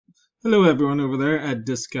Hello, everyone over there at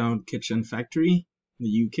Discount Kitchen Factory in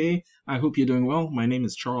the UK. I hope you're doing well. My name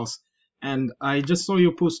is Charles, and I just saw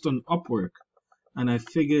your post on Upwork, and I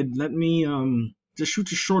figured let me just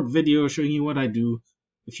shoot a short video showing you what I do,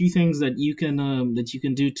 a few things that you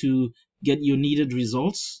can do to get your needed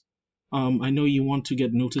results. I know you want to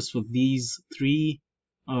get noticed for these three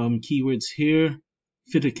keywords here: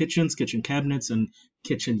 fitted kitchens, kitchen cabinets, and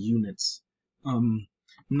kitchen units. I'm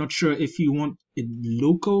not sure if you want it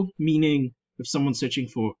local, meaning if someone's searching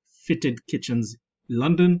for fitted kitchens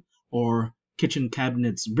London or kitchen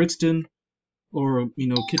cabinets Brixton or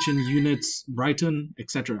kitchen units Brighton,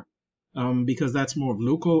 etc. Because that's more of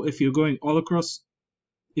local. If you're going all across,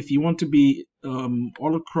 if you want to be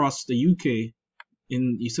all across the UK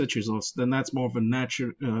in your search results, then that's more of a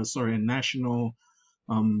national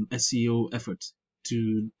SEO effort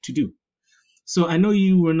to do. So I know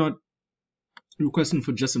you were not requesting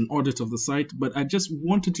for just an audit of the site, but I just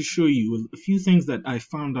wanted to show you a few things that I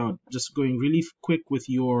found out just going really quick with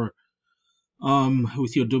your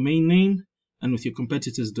domain name and with your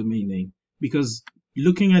competitor's domain name. Because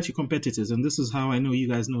looking at your competitors, and this is how I know you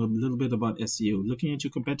guys know a little bit about SEO, looking at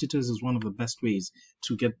your competitors is one of the best ways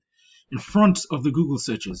to get in front of the Google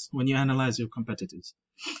searches when you analyze your competitors.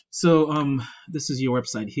 So this is your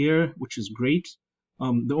website here, which is great.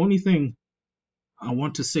 The only thing I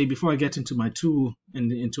want to say before I get into my tool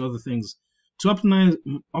and into other things, to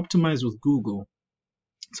optimize with Google,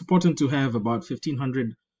 it's important to have about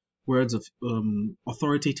 1,500 words of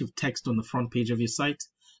authoritative text on the front page of your site,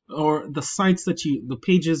 or the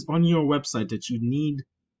pages on your website that you need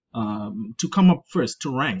to come up first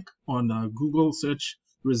to rank on Google search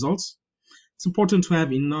results. It's important to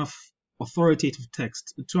have enough authoritative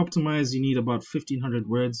text. To optimize, you need about 1,500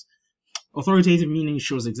 words. Authoritative meaning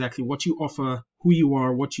shows exactly what you offer, who you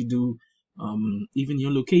are, what you do, even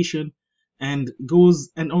your location, and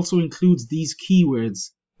also includes these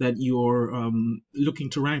keywords that you're looking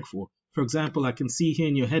to rank for. For example, I can see here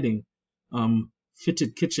in your heading,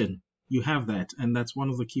 fitted kitchen. You have that, and that's one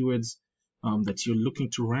of the keywords that you're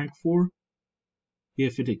looking to rank for. Here,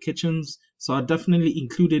 fitted kitchens. So I definitely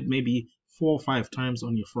included maybe 4 or 5 times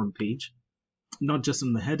on your front page, not just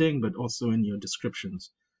in the heading, but also in your descriptions.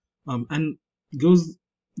 And goes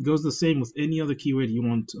the same with any other keyword you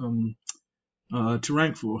want to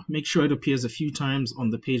rank for. Make sure it appears a few times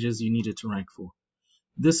on the pages you need it to rank for.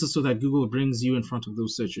 This is so that Google brings you in front of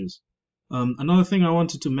those searches. Another thing I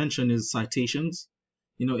wanted to mention is citations.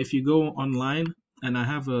 If you go online, and I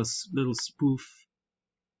have a little spoof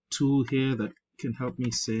tool here that can help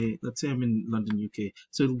me say, let's say I'm in London, UK.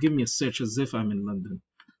 So it'll give me a search as if I'm in London.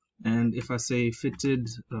 And if I say fitted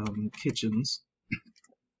kitchens,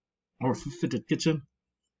 or fitted kitchen,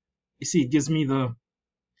 you see it gives me the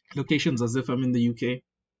locations as if I'm in the UK.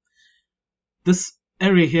 This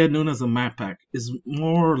area here, known as a map pack, is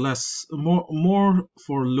more or less more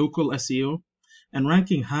for local SEO, and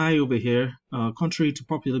ranking high over here, contrary to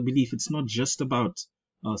popular belief, it's not just about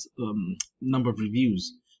number of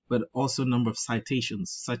reviews, but also number of citations.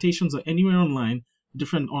 Citations are anywhere online,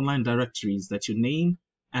 different online directories that your name,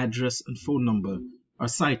 address, and phone number are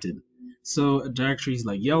cited. So directories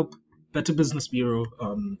like Yelp, Better Business Bureau,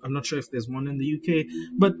 I'm not sure if there's one in the UK,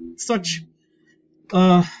 but such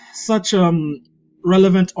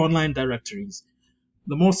relevant online directories.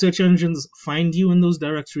 The more search engines find you in those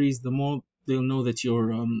directories, the more they'll know that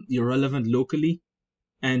you're relevant locally,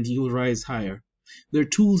 and you'll rise higher. There are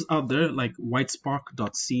tools out there like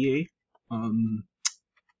whitespark.ca,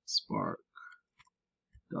 spark.ca,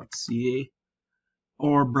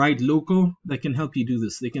 or Bright Local that can help you do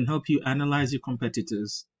this. They can help you analyze your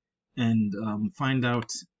competitors and find out,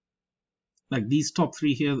 like these top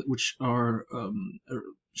 3 here, which are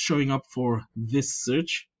showing up for this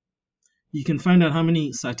search. You can find out how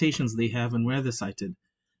many citations they have and where they're cited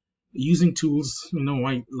using tools,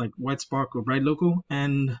 like Whitespark or Bright Local,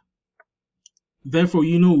 and therefore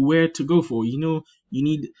you know where to go for. You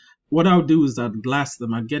need. What I'll do is I'll blast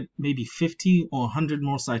them. I'll get maybe 50 or 100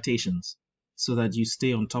 more citations so that you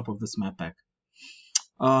stay on top of this map pack.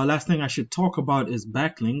 Last thing I should talk about is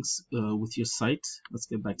backlinks with your site. Let's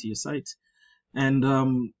get back to your site. And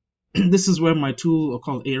this is where my tool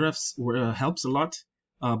called Ahrefs helps a lot.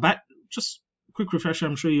 Just a quick refresher,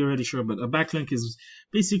 I'm sure you're already sure, but a backlink is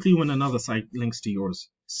basically when another site links to yours.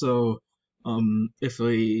 So if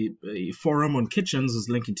a forum on kitchens is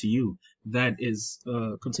linking to you, that is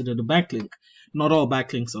considered a backlink. Not all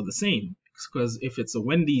backlinks are the same, because if it's a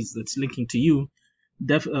Wendy's that's linking to you,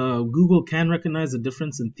 Google can recognize a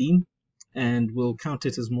difference in theme and will count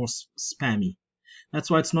it as more spammy. That's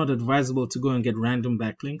why it's not advisable to go and get random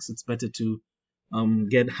backlinks. It's better to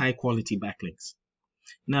get high quality backlinks.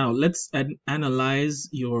 Now let's analyze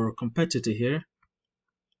your competitor here.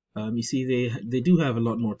 You see they do have a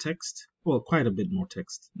lot more text. Well, quite a bit more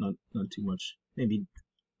text, not too much. Maybe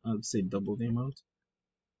I would say double the amount.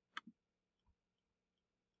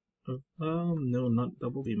 No, not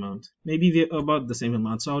double the amount. Maybe they're about the same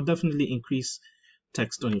amount. So I'll definitely increase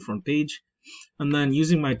text on your front page. And then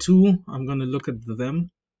using my tool, I'm going to look at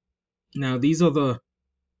them. Now these are the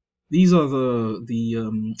keywords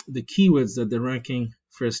that they're ranking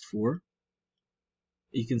first for.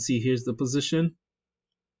 You can see here's the position.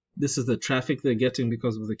 This is the traffic they're getting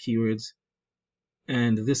because of the keywords.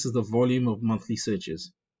 And this is the volume of monthly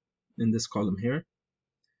searches in this column here.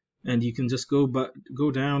 And you can just go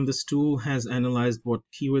down. This tool has analyzed what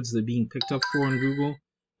keywords they're being picked up for on Google.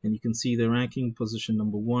 And you can see they're ranking position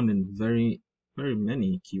number 1 in very, very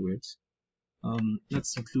many keywords.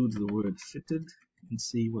 Let's include the word fitted and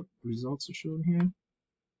see what results are shown here.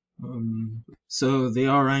 So they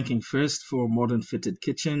are ranking first for modern fitted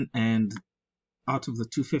kitchen, and out of the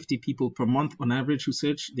 250 people per month on average who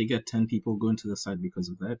search, they get 10 people going to the site because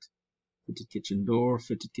of that. Fitted kitchen door,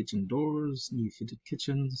 fitted kitchen doors, new fitted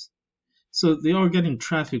kitchens. So they are getting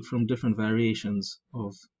traffic from different variations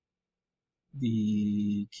of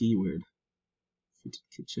the keyword. Fitted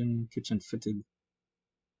kitchen, kitchen fitted,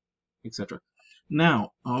 etc.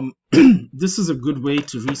 Now, this is a good way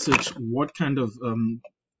to research what kind of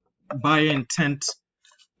buyer intent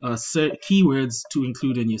keywords to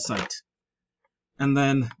include in your site. And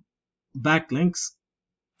then backlinks.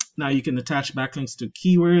 Now you can attach backlinks to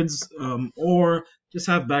keywords or just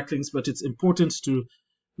have backlinks, but it's important to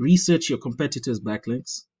research your competitors'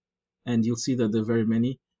 backlinks, and you'll see that there are very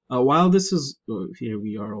many. While this is, here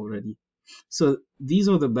we are already. So these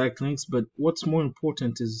are the backlinks, but what's more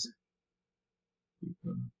important is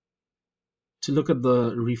to look at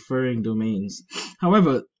the referring domains.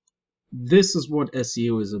 However, this is what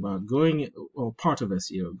SEO is about, or part of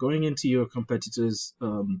SEO, going into your competitors'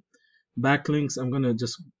 backlinks. I'm going to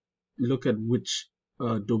just look at which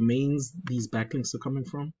domains these backlinks are coming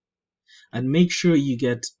from, and make sure you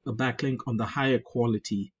get a backlink on the higher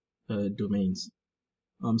quality domains.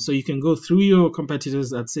 So you can go through your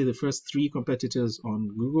competitors, I'd say the first 3 competitors on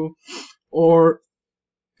Google, or,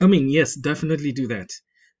 yes, definitely do that.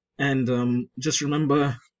 And just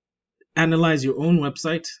remember, analyze your own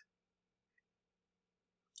website.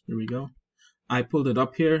 Here we go. I pulled it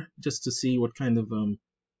up here just to see what kind of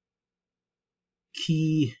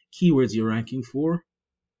keywords you're ranking for,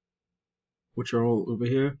 which are all over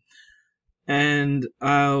here. And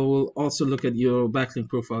I will also look at your backlink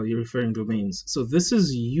profile, your referring domains. So this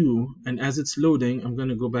is you, and as it's loading, I'm going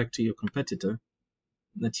to go back to your competitor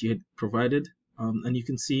that you had provided, and you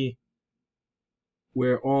can see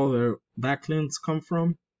where all their backlinks come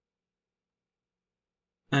from.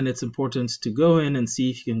 And it's important to go in and see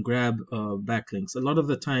if you can grab backlinks. A lot of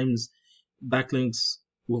the times, backlinks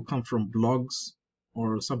will come from blogs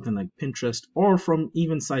or something like Pinterest, or from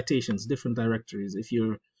even citations, different directories. If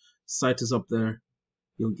your site is up there,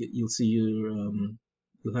 you'll see you'll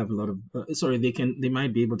have a lot of they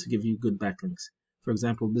might be able to give you good backlinks. For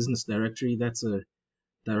example, Business Directory, that's a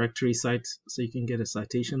directory site, so you can get a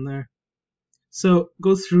citation there. So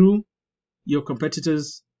go through your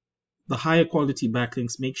competitors, the higher quality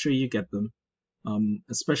backlinks, make sure you get them,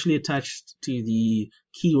 especially attached to the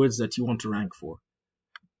keywords that you want to rank for.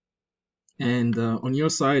 And on your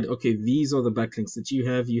side, okay, these are the backlinks that you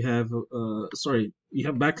have. You have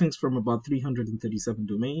backlinks from about 337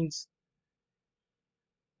 domains.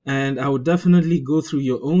 And I would definitely go through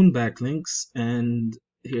your own backlinks. And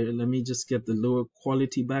here, let me just get the lower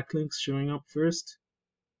quality backlinks showing up first.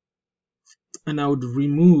 And I would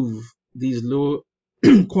remove these low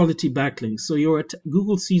quality backlinks. So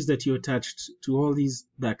Google sees that you're attached to all these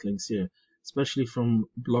backlinks here, especially from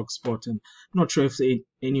Blogspot. And I'm not sure if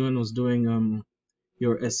anyone was doing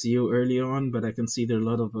your SEO early on, but I can see there are a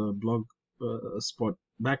lot of Blogspot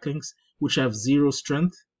backlinks which have 0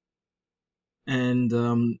 strength and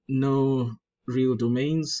no real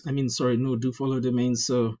domains. No dofollow domains.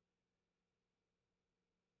 So,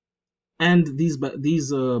 and these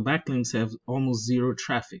backlinks have almost 0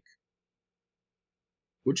 traffic,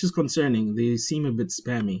 which is concerning. They seem a bit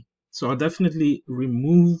spammy. So I'll definitely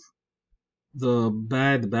remove the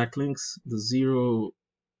bad backlinks, the 0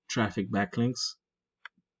 traffic backlinks,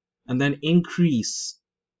 and then increase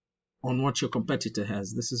on what your competitor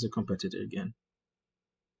has. This is a competitor again.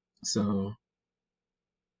 So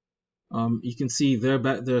you can see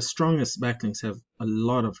their strongest backlinks have a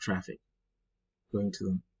lot of traffic going to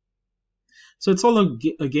them. So it's all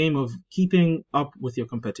a game of keeping up with your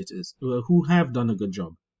competitors who have done a good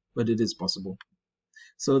job, but it is possible.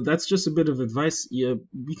 So that's just a bit of advice. You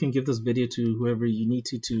can give this video to whoever you need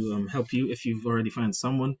to help you if you've already found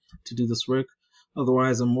someone to do this work.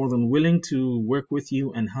 Otherwise, I'm more than willing to work with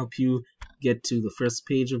you and help you get to the first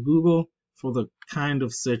page of Google for the kind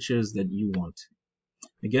of searches that you want.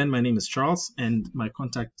 Again, my name is Charles, and my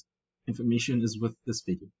contact information is with this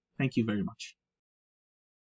video. Thank you very much.